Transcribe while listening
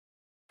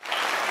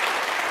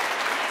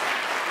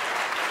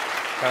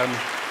Um,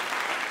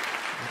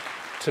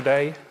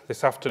 Today,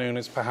 this afternoon,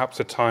 is perhaps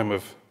a time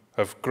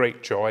of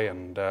great joy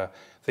and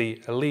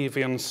the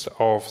alleviance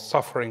of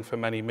suffering for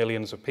many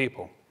millions of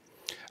people.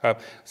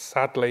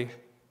 Sadly,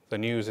 the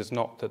news is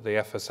not that the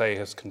FSA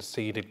has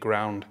conceded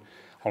ground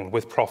on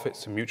with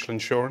profits in mutual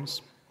insurance,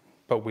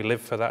 but we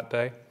live for that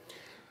day.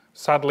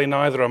 Sadly,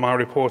 neither am I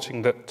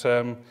reporting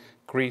that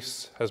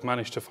Greece has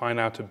managed to find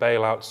out a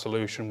bailout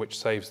solution which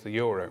saves the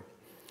euro.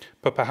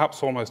 But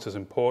perhaps almost as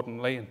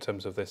importantly, in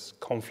terms of this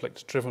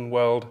conflict-driven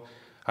world,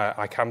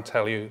 I can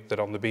tell you that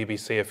on the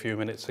BBC a few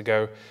minutes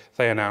ago,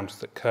 they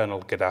announced that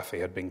Colonel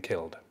Gaddafi had been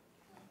killed.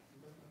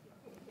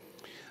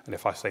 And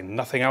if I say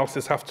nothing else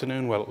this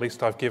afternoon, well, at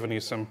least I've given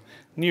you some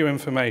new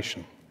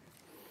information.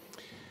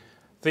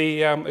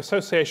 The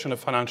Association of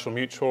Financial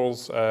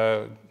Mutuals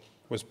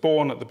was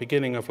born at the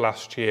beginning of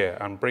last year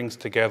and brings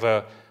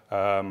together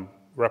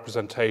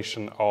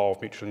representation of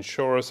mutual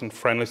insurers and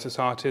friendly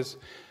societies.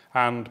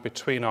 And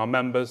between our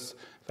members,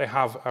 they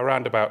have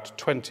around about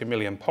 20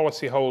 million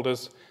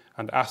policyholders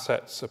and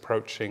assets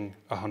approaching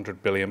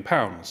 £100 billion.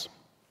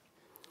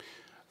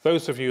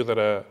 Those of you that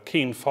are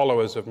keen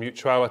followers of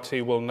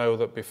mutuality will know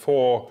that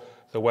before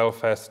the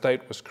welfare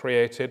state was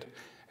created,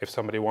 if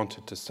somebody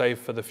wanted to save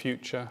for the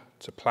future,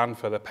 to plan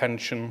for their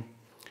pension,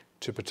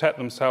 to protect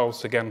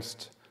themselves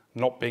against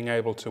not being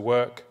able to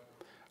work,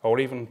 or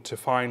even to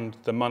find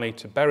the money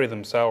to bury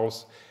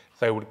themselves,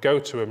 they would go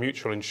to a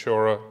mutual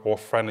insurer or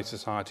friendly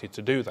society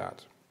to do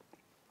that.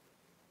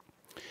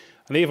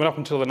 And even up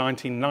until the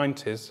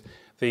 1990s,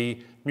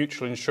 the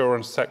mutual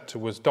insurance sector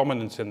was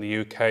dominant in the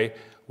UK,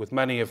 with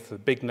many of the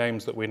big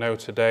names that we know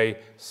today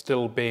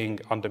still being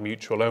under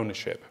mutual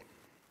ownership.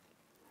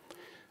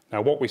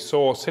 Now, what we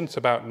saw since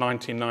about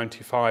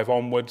 1995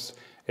 onwards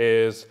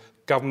is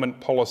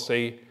government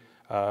policy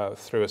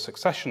through a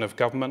succession of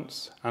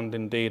governments and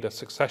indeed a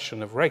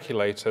succession of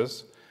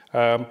regulators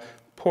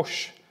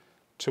push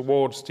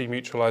towards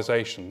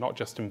demutualisation, not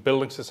just in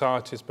building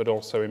societies but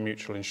also in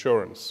mutual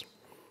insurance.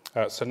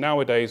 So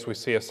nowadays we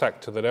see a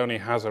sector that only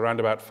has around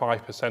about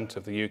 5%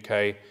 of the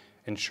UK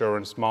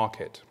insurance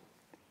market.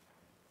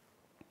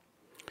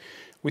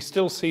 We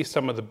still see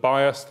some of the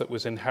bias that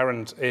was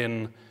inherent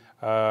in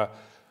the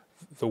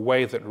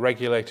way that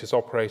regulators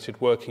operated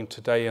working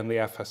today in the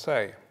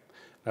FSA.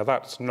 Now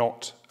that's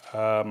not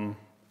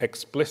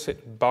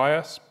explicit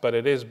bias, but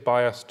it is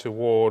bias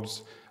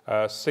towards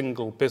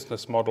single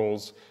business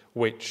models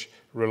which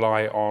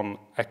rely on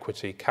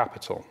equity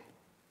capital.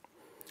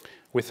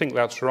 We think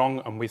that's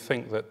wrong, and we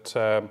think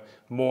that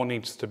more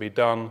needs to be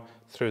done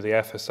through the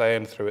FSA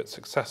and through its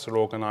successor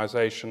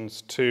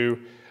organisations to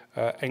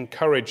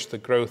encourage the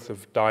growth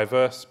of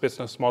diverse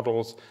business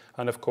models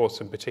and, of course,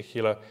 in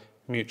particular,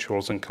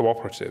 mutuals and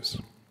cooperatives.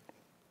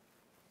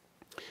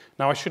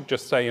 Now, I should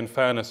just say, in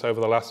fairness, over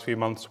the last few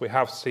months, we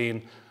have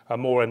seen a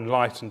more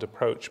enlightened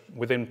approach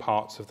within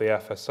parts of the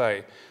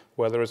FSA,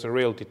 where there is a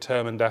real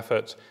determined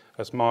effort,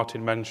 as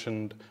Martin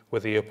mentioned,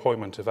 with the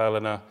appointment of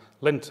Eleanor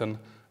Linton,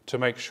 to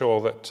make sure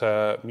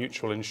that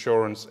mutual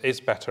insurance is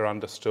better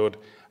understood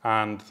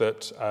and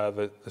that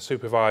the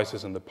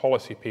supervisors and the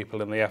policy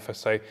people in the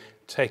FSA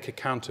take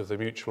account of the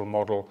mutual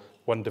model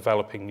when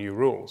developing new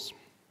rules.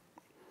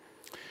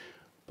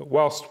 But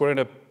whilst we're in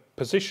a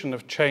position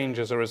of change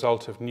as a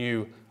result of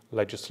new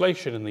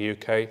legislation in the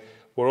UK,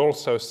 we're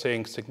also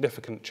seeing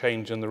significant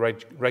change in the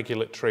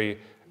regulatory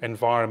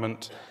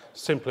environment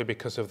simply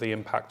because of the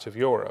impact of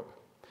Europe.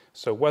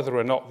 So whether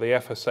or not the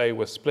FSA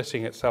was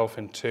splitting itself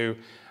in two,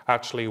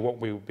 actually what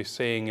we will be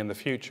seeing in the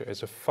future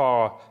is a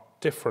far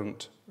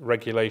different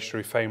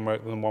regulatory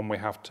framework than the one we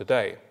have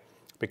today.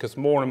 Because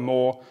more and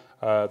more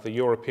the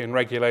European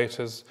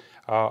regulators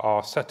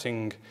are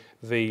setting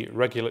the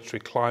regulatory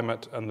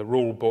climate and the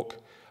rule book,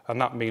 and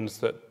that means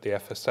that the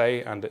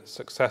FSA and its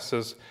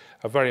successors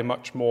are very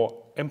much more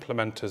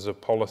implementers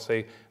of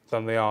policy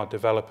than they are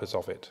developers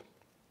of it.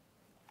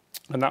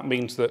 And that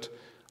means that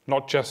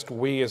not just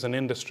we as an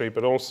industry,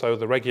 but also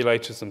the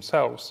regulators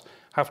themselves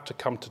have to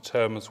come to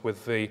terms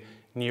with the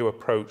new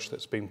approach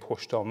that's being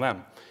pushed on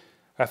them.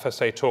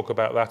 FSA talk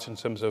about that in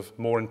terms of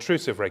more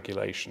intrusive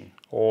regulation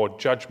or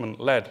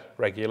judgment-led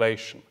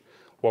regulation.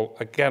 Well,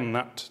 again,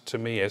 that to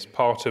me is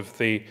part of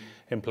the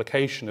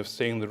implication of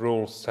seeing the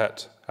rules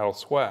set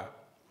elsewhere.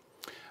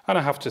 And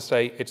I have to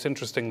say, it's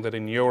interesting that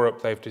in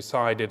Europe they've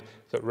decided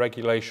that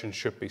regulation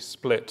should be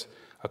split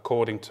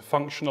according to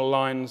functional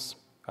lines,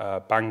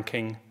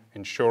 banking,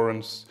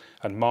 insurance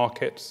and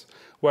markets,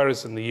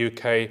 whereas in the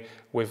UK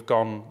we've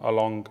gone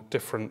along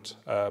different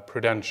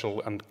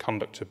prudential and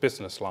conduct of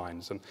business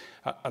lines.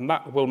 And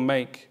that will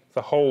make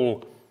the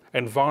whole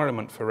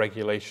environment for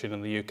regulation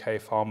in the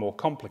UK far more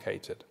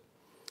complicated.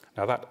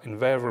 Now that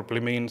invariably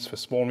means for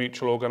small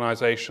mutual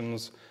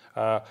organisations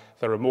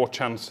there are more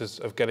chances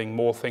of getting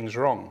more things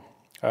wrong.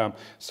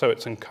 So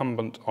it's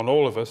incumbent on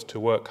all of us to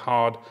work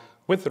hard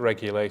with the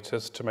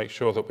regulators to make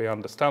sure that we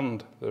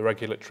understand the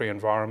regulatory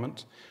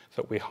environment,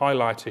 that we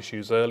highlight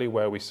issues early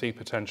where we see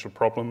potential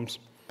problems,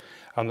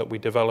 and that we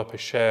develop a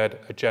shared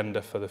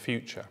agenda for the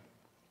future.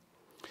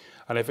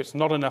 And if it's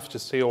not enough to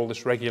see all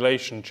this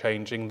regulation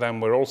changing, then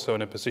we're also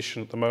in a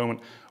position at the moment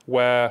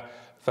where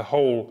the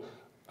whole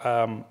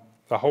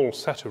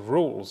set of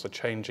rules are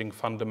changing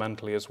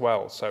fundamentally as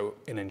well. So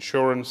in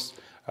insurance,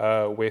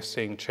 we're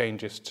seeing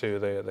changes to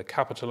the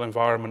capital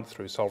environment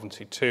through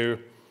Solvency II,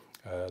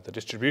 the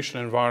distribution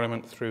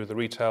environment through the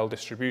Retail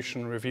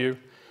Distribution Review.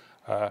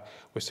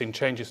 We're seeing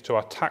changes to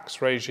our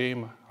tax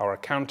regime, our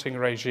accounting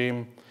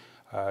regime,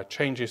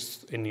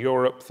 changes in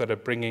Europe that are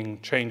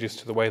bringing changes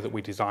to the way that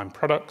we design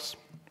products,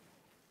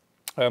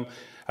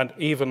 and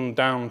even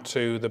down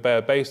to the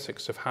bare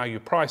basics of how you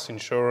price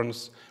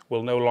insurance.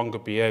 Will no longer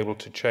be able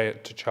to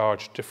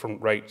charge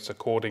different rates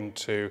according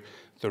to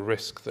the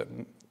risk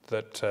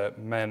that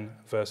men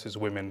versus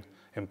women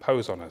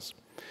impose on us.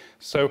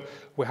 So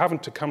we're having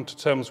to come to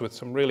terms with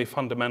some really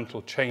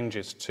fundamental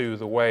changes to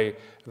the way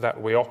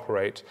that we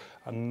operate,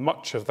 and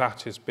much of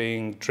that is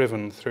being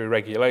driven through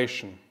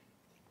regulation.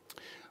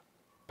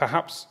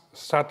 Perhaps,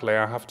 sadly,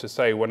 I have to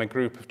say, when a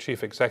group of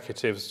chief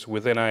executives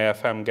within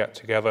AFM get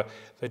together,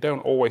 they don't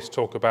always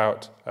talk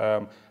about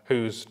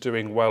who's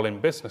doing well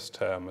in business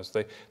terms.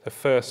 The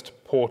first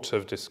port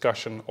of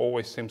discussion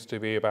always seems to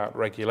be about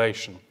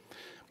regulation.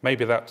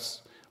 Maybe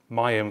that's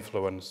my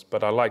influence,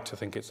 but I like to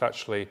think it's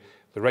actually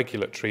the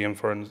regulatory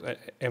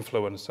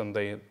influence and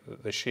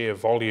the sheer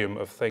volume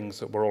of things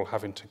that we're all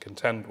having to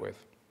contend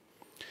with.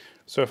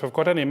 So if I've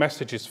got any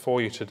messages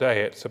for you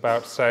today, it's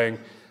about saying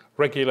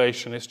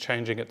regulation is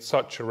changing at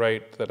such a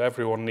rate that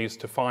everyone needs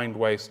to find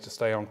ways to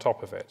stay on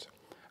top of it.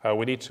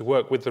 We need to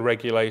work with the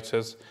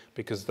regulators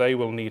because they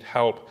will need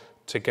help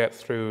to get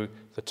through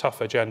the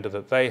tough agenda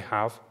that they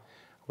have.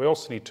 We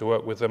also need to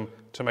work with them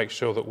to make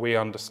sure that we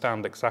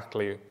understand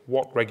exactly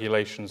what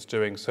regulation's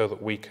doing so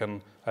that we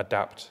can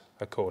adapt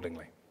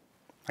accordingly.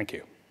 Thank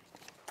you.